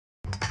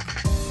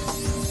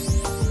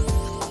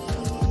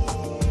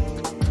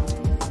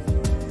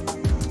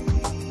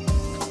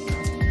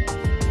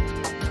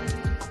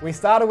We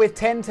started with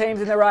 10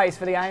 teams in the race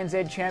for the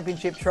ANZ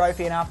Championship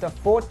Trophy, and after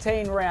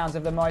 14 rounds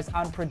of the most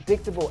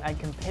unpredictable and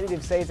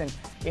competitive season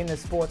in the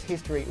sport's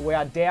history, we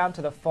are down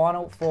to the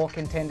final 4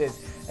 contenders.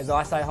 As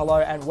I say hello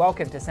and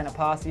welcome to Centre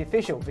Pass, the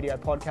official video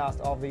podcast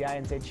of the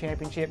ANZ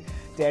Championship.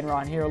 Dan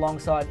Ryan here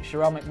alongside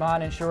Sharelle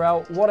McMahon. And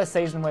Sharelle, what a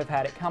season we've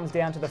had. It comes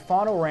down to the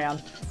final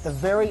round, the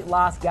very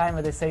last game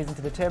of the season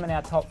to determine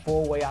our top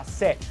 4. We are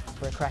set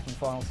for a cracking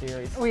final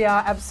series. We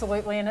are,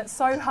 absolutely, and it's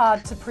so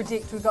hard to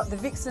predict. We've got the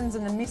Vixens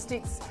and the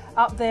Mystics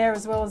up there,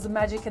 as well as the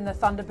Magic and the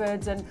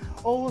Thunderbirds, and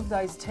all of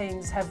those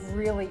teams have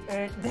really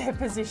earned their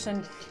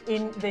position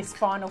in this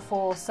final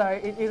 4, so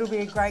it'll be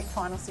a great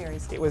final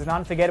series. It was an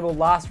unforgettable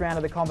last round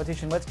of the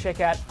competition. Let's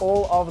check out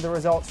all of the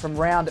results from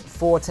round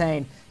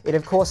 14. It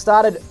of course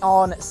started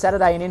on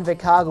Saturday in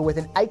Invercargill with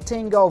an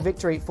 18-goal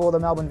victory for the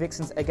Melbourne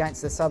Vixens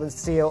against the Southern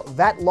Steel.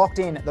 That locked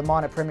in the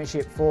minor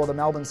premiership for the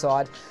Melbourne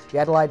side. The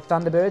Adelaide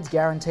Thunderbirds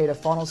guaranteed a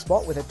final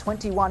spot with a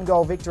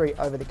 21-goal victory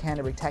over the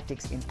Canterbury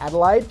Tactics in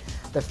Adelaide.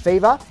 The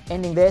Fever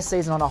ending their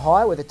season on a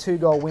high with a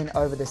 2-goal win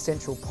over the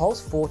Central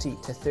Pulse,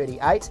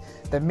 40-38.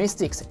 The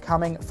Mystics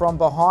coming from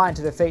behind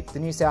to defeat the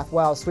New South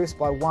Wales Swifts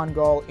by 1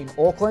 goal in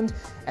Auckland.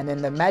 And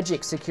then the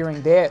Magic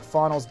securing their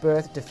finals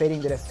berth,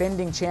 defeating the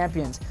defending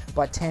champions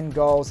by 10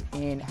 goals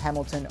in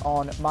Hamilton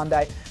on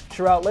Monday.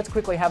 Sharelle, let's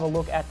quickly have a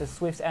look at the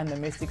Swifts and the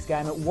Mystics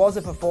game. It was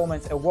a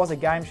performance, it was a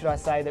game, should I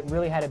say, that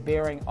really had a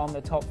bearing on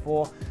the top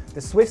 4.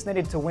 The Swifts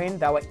needed to win.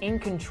 They were in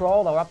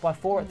control. They were up by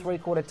 4 at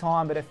three-quarter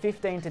time, but a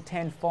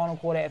 15-10 final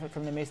quarter effort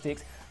from the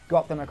Mystics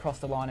got them across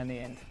the line in the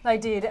end. They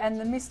did, and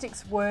the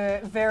Mystics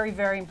were very,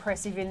 very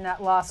impressive in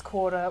that last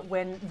quarter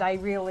when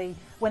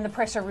the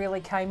pressure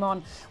really came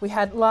on. We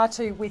had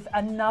Latu with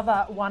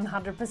another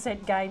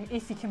 100% game,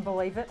 if you can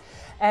believe it,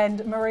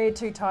 and Maria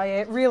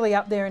Tutaye really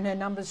up there in her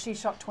numbers. She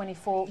shot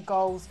 24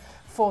 goals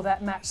for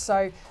that match,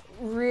 so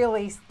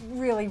really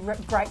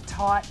great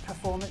tight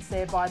performance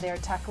there by their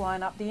attack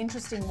lineup. The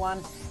interesting one,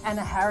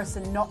 Anna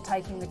Harrison not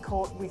taking the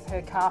court with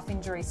her calf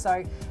injury,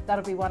 so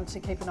that'll be one to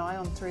keep an eye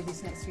on through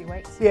these next few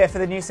weeks. Yeah, for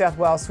the New South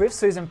Wales Swifts,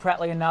 Susan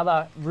Prattley,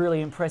 another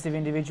really impressive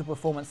individual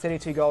performance,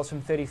 32 goals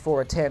from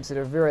 34 attempts at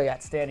a very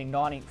outstanding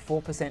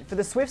 94%. For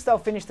the Swifts, they'll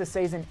finish the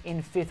season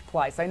in 5th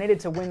place. They needed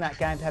to win that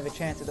game to have a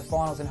chance at the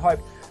finals and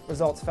hope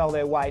results fell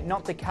their way.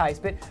 Not the case,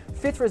 but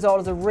 5th result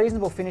is a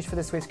reasonable finish for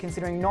the Swifts,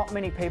 considering not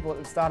many people at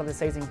the start of the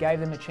season gave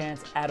them a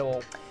chance at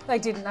all. They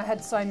didn't. They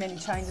had so many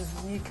changes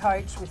with new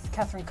coach, with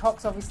Catherine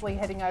Cox obviously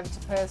heading over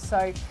to Perth.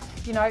 So,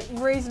 you know,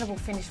 reasonable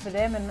finish for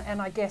them,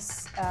 and I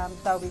guess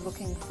they'll be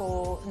looking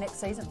for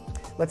next season.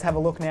 Let's have a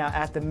look now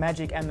at the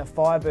Magic and the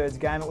Firebirds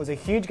game. It was a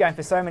huge game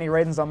for so many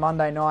reasons on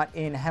Monday night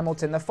in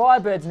Hamilton. The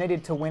Firebirds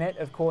needed to win it.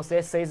 Of course,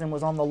 their season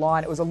was on the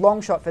line. It was a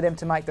long shot for them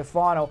to make the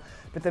final,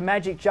 but the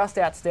Magic just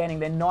outstanding.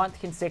 Their 9th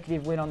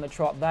consecutive win on the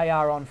trot. They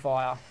are on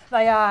fire.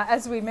 They are,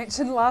 as we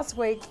mentioned last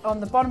week, on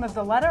the bottom of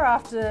the ladder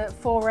after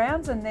 4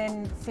 rounds and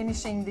then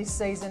finishing this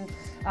season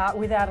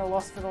without a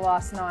loss for the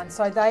last 9.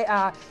 So they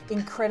are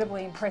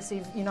incredibly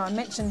impressive. You know, I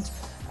mentioned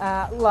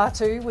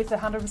Latu with the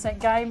 100%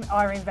 game.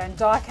 Irene Van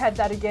Dyke had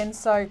that again.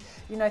 So,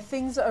 you know,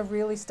 things are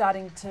really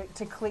starting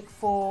to click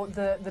for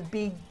the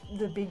big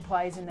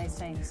plays in these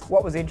teams.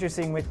 What was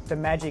interesting with the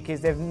Magic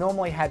is they've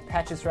normally had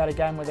patches throughout a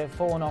game where they've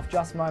fallen off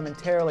just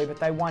momentarily, but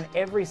they won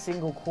every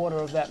single quarter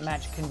of that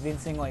match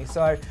convincingly.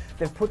 So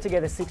they've put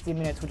together 60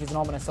 minutes, which is an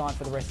ominous sign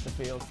for the rest of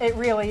the field. It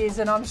really is,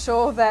 and I'm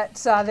sure that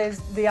there's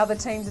the other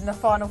teams in the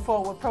Final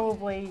 4 were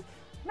probably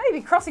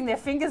maybe crossing their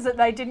fingers that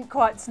they didn't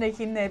quite sneak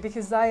in there,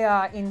 because they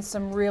are in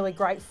some really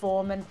great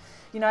form. And,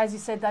 you know, as you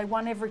said, they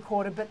won every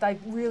quarter, but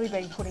they've really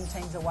been putting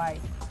teams away.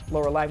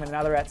 Laura Langman,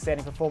 another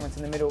outstanding performance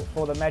in the middle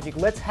for the Magic.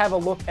 Let's have a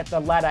look at the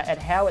ladder, at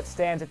how it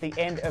stands at the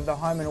end of the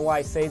home and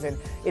away season.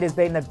 It has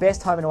been the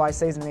best home and away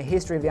season in the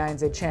history of the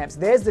ANZ Champs.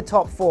 There's the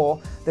top 4,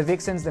 the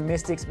Vixens, the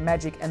Mystics,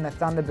 Magic and the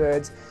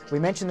Thunderbirds. We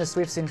mentioned the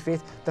Swifts in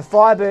 5th. The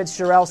Firebirds,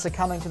 Sharelle,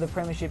 succumbing to the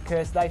premiership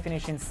curse. They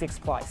finish in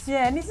 6th place.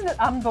 Yeah, and isn't it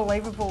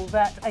unbelievable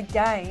that,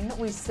 again,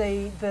 we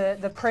see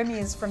the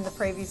premiers from the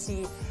previous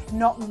year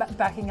not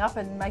backing up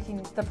and making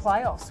the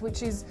playoffs,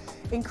 which is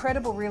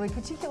incredible, really,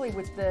 particularly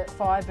with the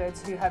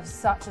Firebirds, who have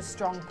such a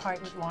strong,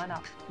 potent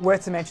lineup.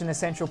 Worth to mention the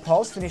Central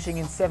Pulse finishing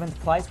in 7th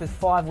place with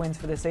 5 wins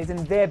for the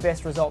season, their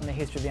best result in the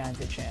history of the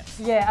ANZ Champs.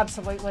 Yeah,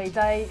 absolutely.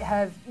 They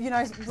have, you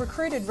know,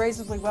 recruited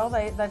reasonably well.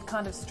 They've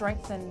kind of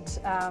strengthened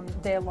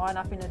their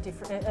lineup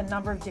in a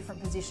number of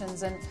different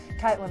positions, and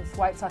Caitlin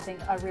Thwaites, I think,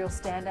 a real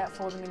standout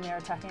for them in their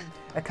attacking.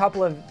 A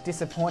couple of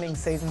disappointing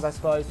seasons, I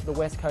suppose, for the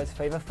West Coast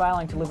Fever,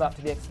 failing to live up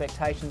to the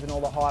expectations and all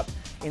the hype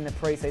in the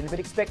pre-season, but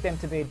expect them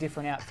to be a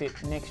different outfit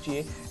next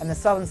year. And the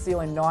Southern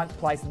Steel in 9th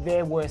place,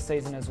 their worst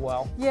season as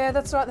well. Yeah,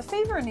 that's right. The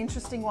Fever are an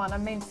interesting one. I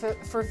mean,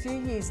 for a few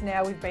years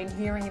now, we've been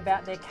hearing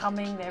about their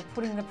coming, they're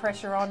putting the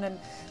pressure on, and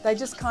they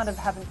just kind of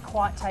haven't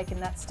quite taken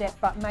that step.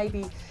 But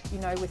maybe, you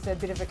know, with a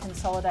bit of a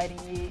consolidating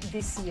year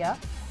this year,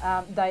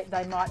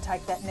 they might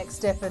take that next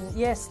step. And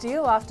yeah,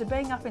 Steel, after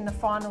being up in the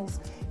finals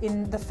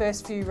in the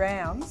first few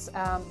rounds,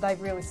 they've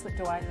really slipped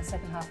away in the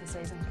second half of the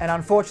season. And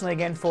unfortunately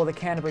again for the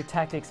Canterbury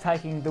Tactics,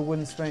 taking the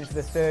wooden spoon for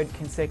the third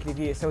consecutive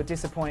year, so a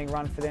disappointing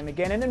run for them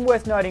again. And then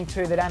worth noting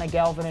too that Anna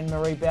Galvin and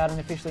Marie Bowden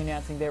officially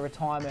announcing their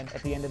retirement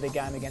at the end of the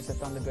game against the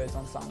Thunderbirds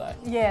on Sunday.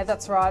 Yeah,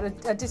 that's right.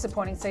 A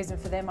disappointing season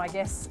for them, I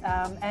guess.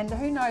 And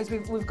who knows,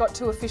 we've got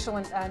 2 official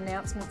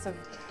announcements of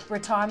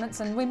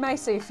retirements, and we may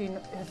see a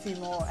few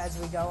more as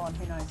we go on,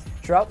 who knows.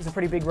 Sherelle, it was a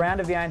pretty big round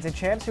of the ANZ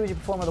Champs. Who was your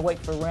performer of the week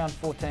for round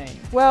 14?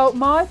 Well,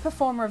 my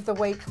performer of the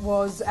week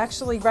was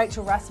actually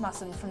Rachel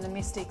Rasmussen from the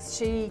Mystics.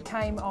 She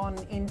came on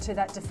into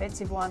that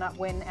defensive lineup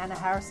when Anna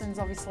Harrison's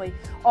obviously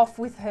off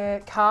with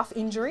her calf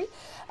injury.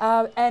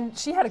 And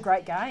she had a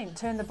great game,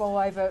 turned the ball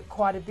over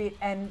quite a bit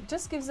and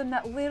just gives them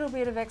that little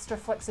bit of extra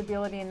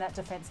flexibility in that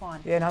defence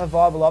line. Yeah, another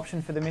viable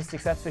option for the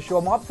Mystics, that's for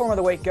sure. My performer of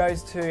the week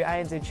goes to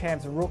ANZ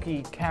Champs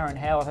rookie Karen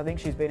Howarth. I think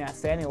she's been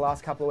outstanding the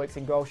last couple of weeks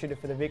in goal shooter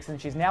for the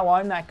Vixens. She's now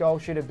owned that goal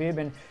shooter bib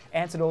and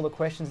answered all the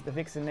questions that the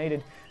Vixen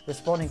needed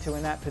responding to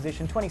in that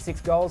position. 26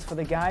 goals for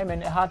the game,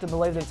 and hard to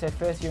believe that it's her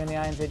first year in the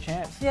ANZ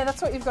Champs. Yeah,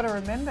 that's what you've got to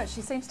remember.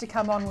 She seems to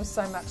come on with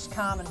so much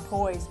calm and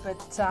poise,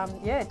 but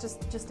yeah,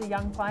 just a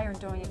young player and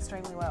doing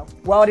extremely well.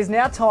 Well, it is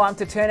now time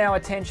to turn our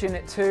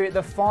attention to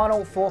the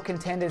final 4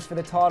 contenders for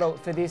the title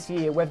for this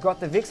year. We've got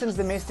the Vixens,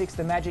 the Mystics,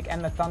 the Magic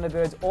and the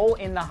Thunderbirds all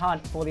in the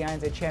hunt for the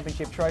ANZ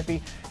Championship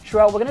trophy.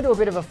 Sherelle, we're going to do a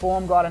bit of a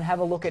form guide and have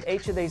a look at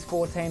each of these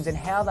 4 teams and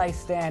how they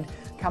stand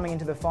coming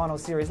into the final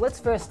series. Let's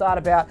first start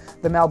about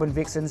the Melbourne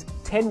Vixens.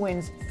 10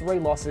 wins, 3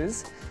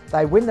 losses.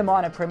 They win the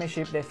minor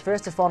premiership, their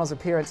first to finals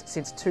appearance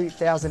since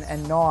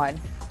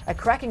 2009. A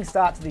cracking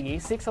start to the year,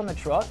 6 on the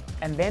trot,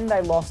 and then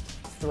they lost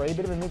 3, a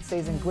bit of a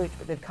mid-season glitch,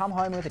 but they've come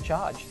home with a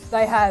charge.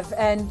 They have,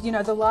 and you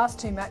know, the last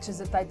 2 matches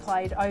that they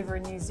played over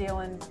in New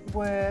Zealand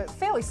were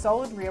fairly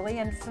solid really,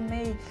 and for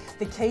me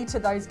the key to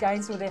those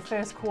games were their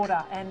first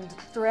quarter, and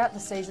throughout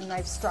the season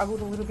they've struggled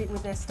a little bit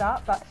with their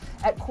start, but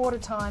at quarter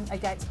time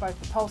against both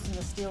the Pulse and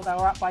the Steel they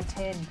were up by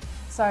 10.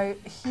 So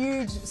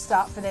huge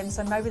start for them,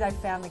 so maybe they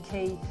found the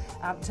key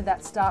to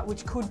that start,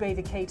 which could be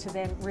the key to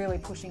them really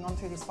pushing on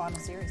through this final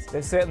series.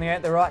 They've certainly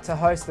earned the right to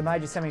host the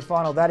major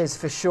semi-final, that is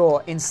for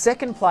sure. In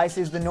second place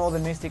is the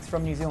Northern Mystics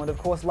from New Zealand, of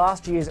course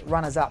last year's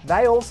runners-up.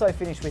 They also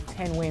finished with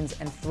 10 wins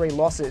and 3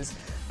 losses.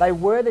 They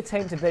were the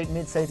team to beat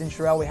mid-season,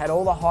 Sherelle. We had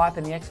all the hype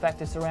and the X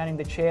factor surrounding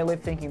the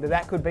chairlift, thinking that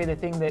that could be the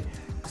thing that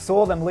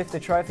saw them lift the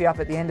trophy up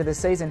at the end of the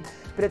season.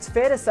 But it's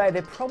fair to say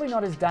they're probably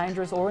not as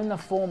dangerous or in the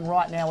form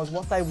right now as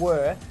what they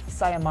were,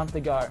 say, a month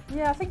ago.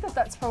 Yeah, I think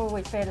that's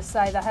probably fair to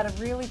say. They had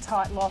a really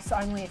tight loss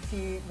only a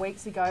few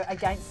weeks ago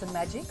against the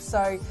Magic,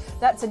 so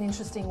that's an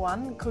interesting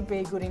one. Could be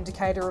a good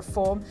indicator of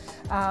form.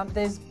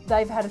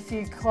 They've had a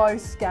few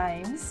close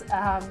games,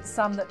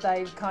 some that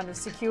they've kind of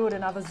secured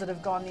and others that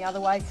have gone the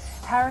other way.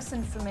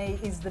 Harrison, for me,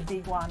 is the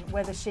big one.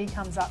 Whether she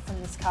comes up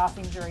from this calf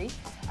injury,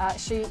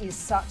 she is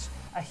such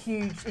a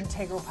huge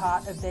integral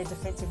part of their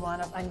defensive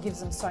lineup and gives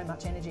them so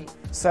much energy.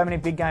 So many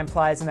big game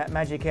players in that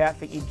Magic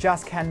outfit, you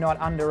just cannot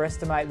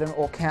underestimate them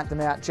or count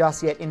them out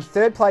just yet. In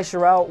third place,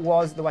 Sherelle,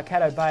 was the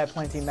Waikato Bay of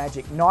Plenty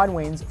Magic. 9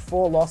 wins,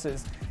 4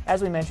 losses.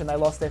 As we mentioned, they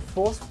lost their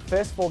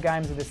first 4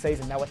 games of the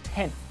season. They were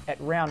 10th at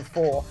round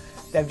 4.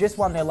 They've just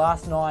won their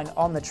last 9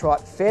 on the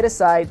trot. Fair to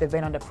say they've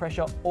been under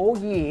pressure all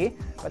year,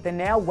 but they're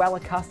now well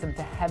accustomed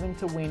to having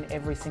to win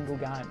every single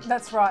game.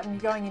 That's right,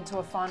 and going into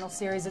a final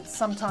series, it's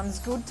sometimes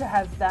good to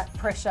have that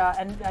pressure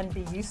and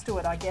be used to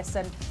it, I guess.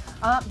 And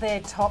aren't their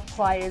top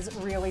players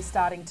really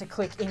starting to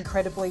click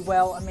incredibly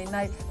well? I mean,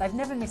 they've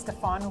never missed a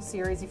final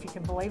series, if you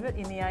can believe it,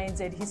 in the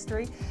ANZ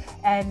history.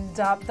 And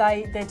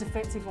their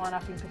defensive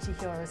lineup in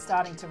particular is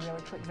starting to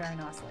really click very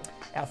nicely.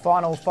 Our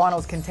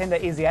finals contender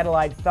is the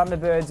Adelaide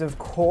Thunderbirds, of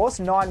course.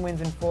 9 wins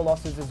and 4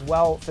 losses as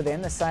well for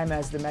them, the same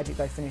as the Magic.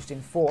 They finished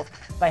in 4th.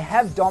 They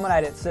have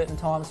dominated at certain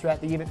times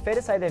throughout the year, but fair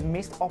to say they've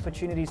missed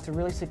opportunities to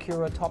really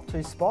secure a top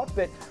 2 spot.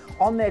 But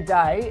on their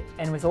day,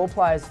 and with all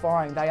players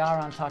firing, they are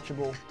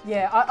untouchable.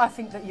 Yeah, I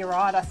think that you're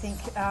right. I think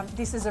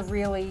this is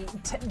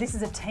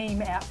a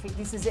team outfit.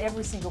 This is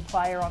every single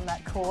player on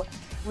that court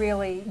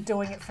really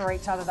doing it for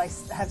each other. They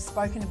have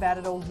spoken about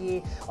it all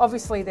year.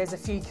 Obviously, there's a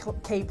few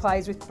key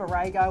plays with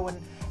Borrego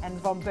and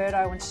Von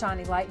Berto and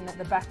Shani Layton at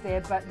the back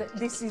there, but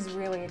this is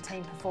really a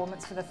team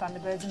performance for the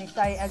Thunderbirds, and if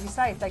they, as you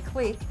say, if they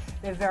click,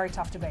 they're very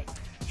tough to beat.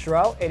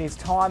 Sherelle, it is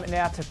time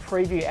now to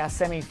preview our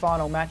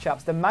semi-final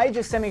matchups. The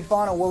major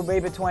semi-final will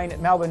be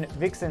between Melbourne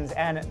Vixens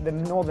and the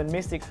Northern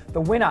Mystics, the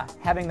winner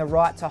having the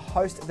right to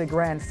host the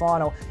grand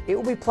final. It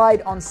will be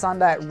played on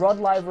Sunday at Rod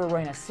Laver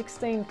Arena,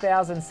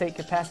 16,000 seat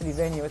capacity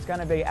venue. It's going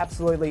to be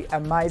absolutely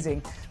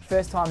amazing.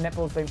 First time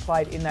netball's been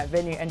played in that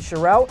venue. And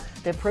Sherelle,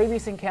 their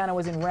previous encounter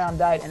was in round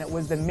 8 and it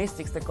was the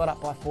Mystics that got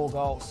up by 4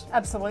 goals.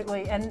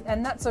 Absolutely,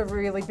 and that's a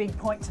really big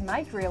point to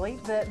make, really.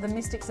 The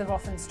Mystics have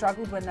often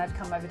struggled when they've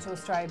come over to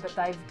Australia, but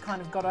they've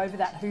kind of got over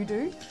that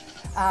hoodoo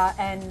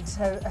and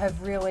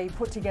have really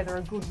put together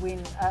a good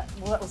win.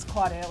 Well, that was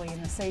quite early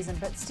in the season,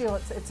 but still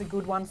it's a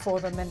good one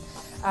for them.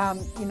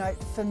 And you know,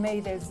 for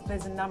me,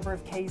 there's a number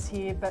of keys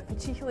here, but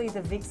particularly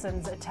the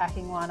Vixens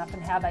attacking lineup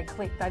and how they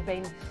click. They've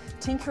been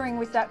tinkering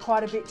with that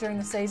quite a bit during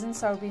the season,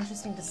 so it'll be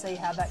interesting to see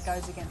how that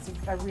goes against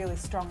a really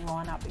strong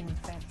lineup in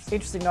defence.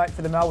 Interesting note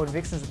for the Melbourne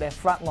Vixens at their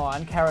front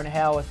line, Karen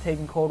Howarth,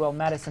 Tegan Caldwell,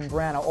 Madison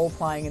Brown are all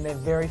playing in their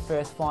very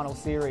first final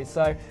series.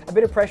 So a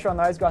bit of pressure on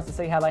those guys to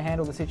see how they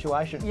handle the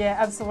situation. Yeah,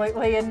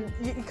 absolutely, and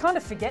you kind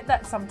of forget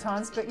that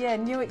sometimes, but yeah,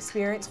 new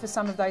experience for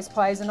some of those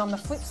players. And on the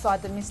flip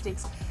side, the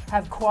Mystics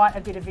have quite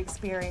a bit of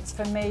experience.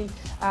 For me,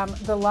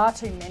 the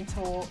Latu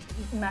mentor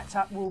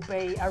matchup will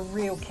be a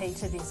real key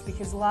to this,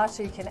 because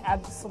Latu can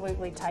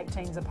absolutely take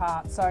teams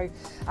apart. So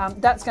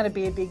that's going to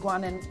be a big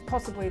one, and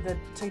possibly the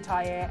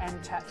Tutayer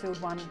and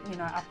Chatfield one, you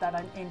know, up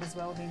that end as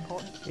well will be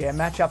important. Yeah,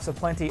 matchups are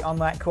plenty on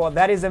that court.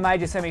 That is the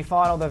major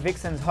semi-final, the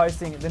Vixens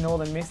hosting the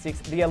Northern Mystics.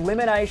 The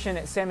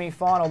elimination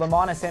semi-final, the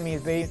minor semi,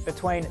 is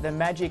between the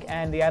Magic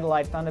and the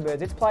Adelaide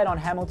Thunderbirds. It's played on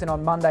Hamilton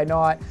on Monday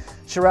night.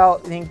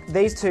 Sherelle, I think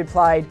these two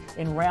played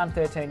in round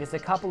 13 just a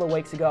couple of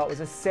weeks ago. It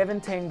was a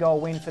 17-goal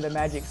win for the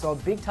Magic, so a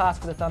big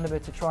task for the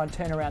Thunderbirds to try and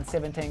turn around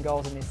 17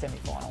 goals in this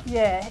semi-final.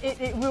 Yeah,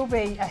 it will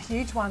be a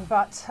huge one,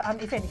 but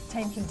if any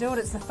team can do it,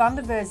 it's the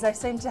Thunderbirds. They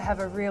seem to have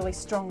a really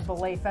strong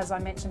belief, as I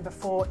mentioned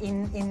before,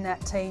 in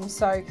that team.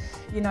 So,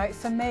 you know,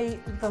 for me,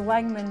 the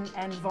Langman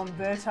and Von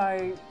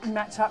Berto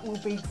matchup will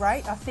be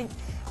great. I think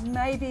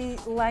maybe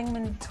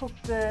Langman took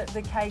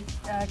the cake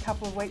a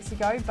couple of weeks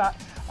ago, but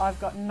I've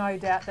got no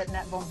doubt that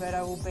Nat Von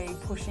Berto will be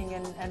pushing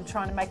and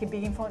trying to make a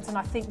big influence, and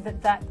I think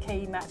that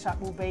key matchup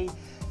will be,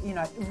 you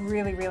know,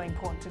 really, really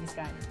important to this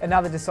game.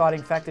 Another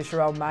deciding factor,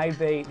 Sherelle, may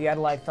be the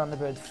Adelaide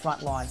Thunderbirds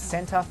front line.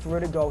 Centre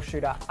through to goal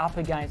shooter up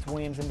against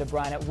Williams and De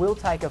Bruyne. It will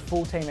take a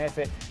full team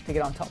effort to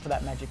get on top of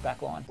that Magic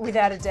back line.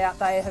 Without a doubt,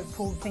 they have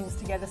pulled things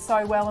together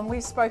so well, and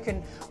we've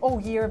spoken all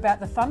year about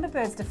the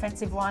Thunderbirds'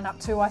 defensive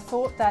lineup too. I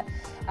thought that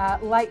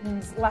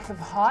Leighton's lack of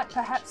height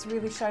perhaps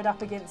really showed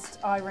up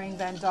against Irene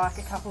Van Dijk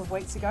a couple of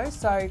weeks ago,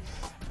 so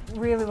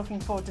really looking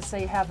forward to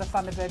see how the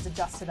Thunderbirds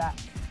adjust to that.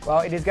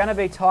 Well, it is going to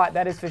be tight,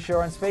 that is for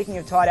sure. And speaking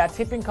of tight, our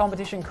tipping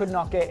competition could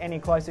not get any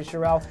closer,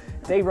 Sherelle.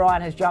 Dee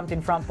Ryan has jumped in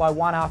front by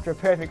 1 after a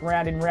perfect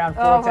round in round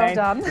 14. Oh, well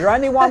done. You're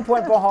only 1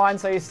 point behind,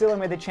 so you're still in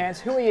with a chance.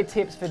 Who are your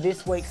tips for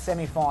this week's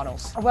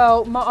semi-finals?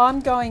 Well,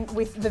 I'm going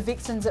with the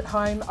Vixens at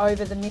home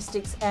over the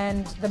Mystics,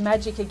 and the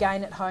Magic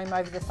again at home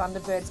over the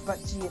Thunderbirds, but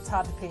gee, it's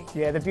hard to pick.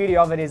 Yeah, the beauty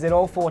of it is that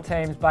all 4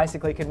 teams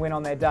basically can win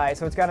on their day,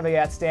 so it's going to be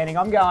outstanding.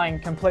 I'm going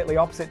completely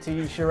opposite to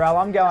you, Sherelle.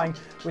 I'm going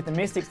with the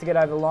Mystics to get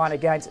over the line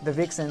against the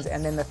Vixens,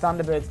 and then the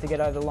Thunderbirds to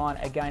get over the line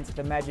against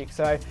the Magic.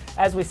 So,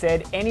 as we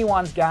said,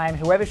 anyone's game.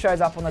 Whoever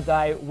shows up on the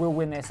day will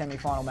win their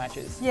semi-final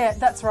matches. Yeah,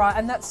 that's right,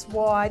 and that's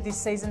why this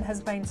season has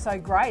been so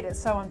great. It's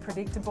so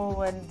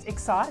unpredictable and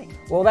exciting.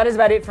 Well, that is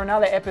about it for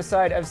another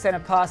episode of Centre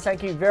Pass.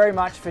 Thank you very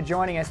much for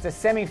joining us. The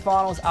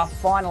semi-finals are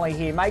finally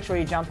here. Make sure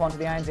you jump onto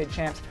the ANZ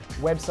Champs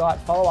website,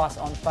 follow us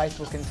on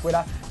Facebook and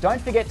Twitter. Don't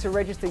forget to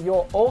register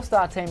your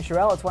All-Star team,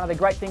 Sherelle. It's one of the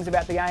great things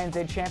about the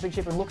ANZ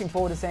Championship, and looking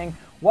forward to seeing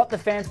what the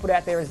fans put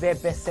out there as their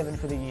best 7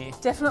 for the year.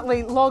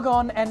 Definitely log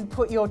on and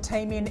put your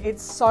team in.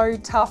 It's so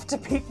tough to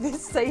pick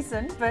this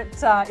season, but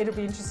it'll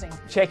be interesting.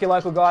 Check your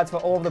local guides for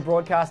all of the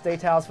broadcast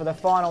details for the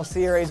final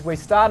series. We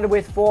started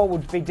with 4, we'll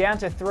be down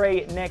to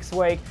 3 next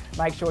week.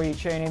 Make sure you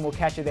tune in. We'll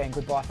catch you then.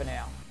 Goodbye for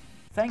now.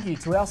 Thank you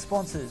to our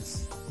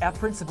sponsors, our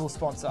principal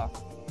sponsor,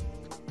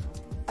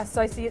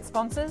 Associate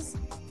sponsors,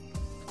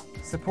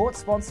 support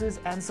sponsors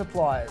and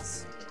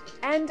suppliers,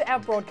 and our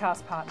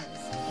broadcast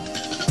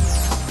partners.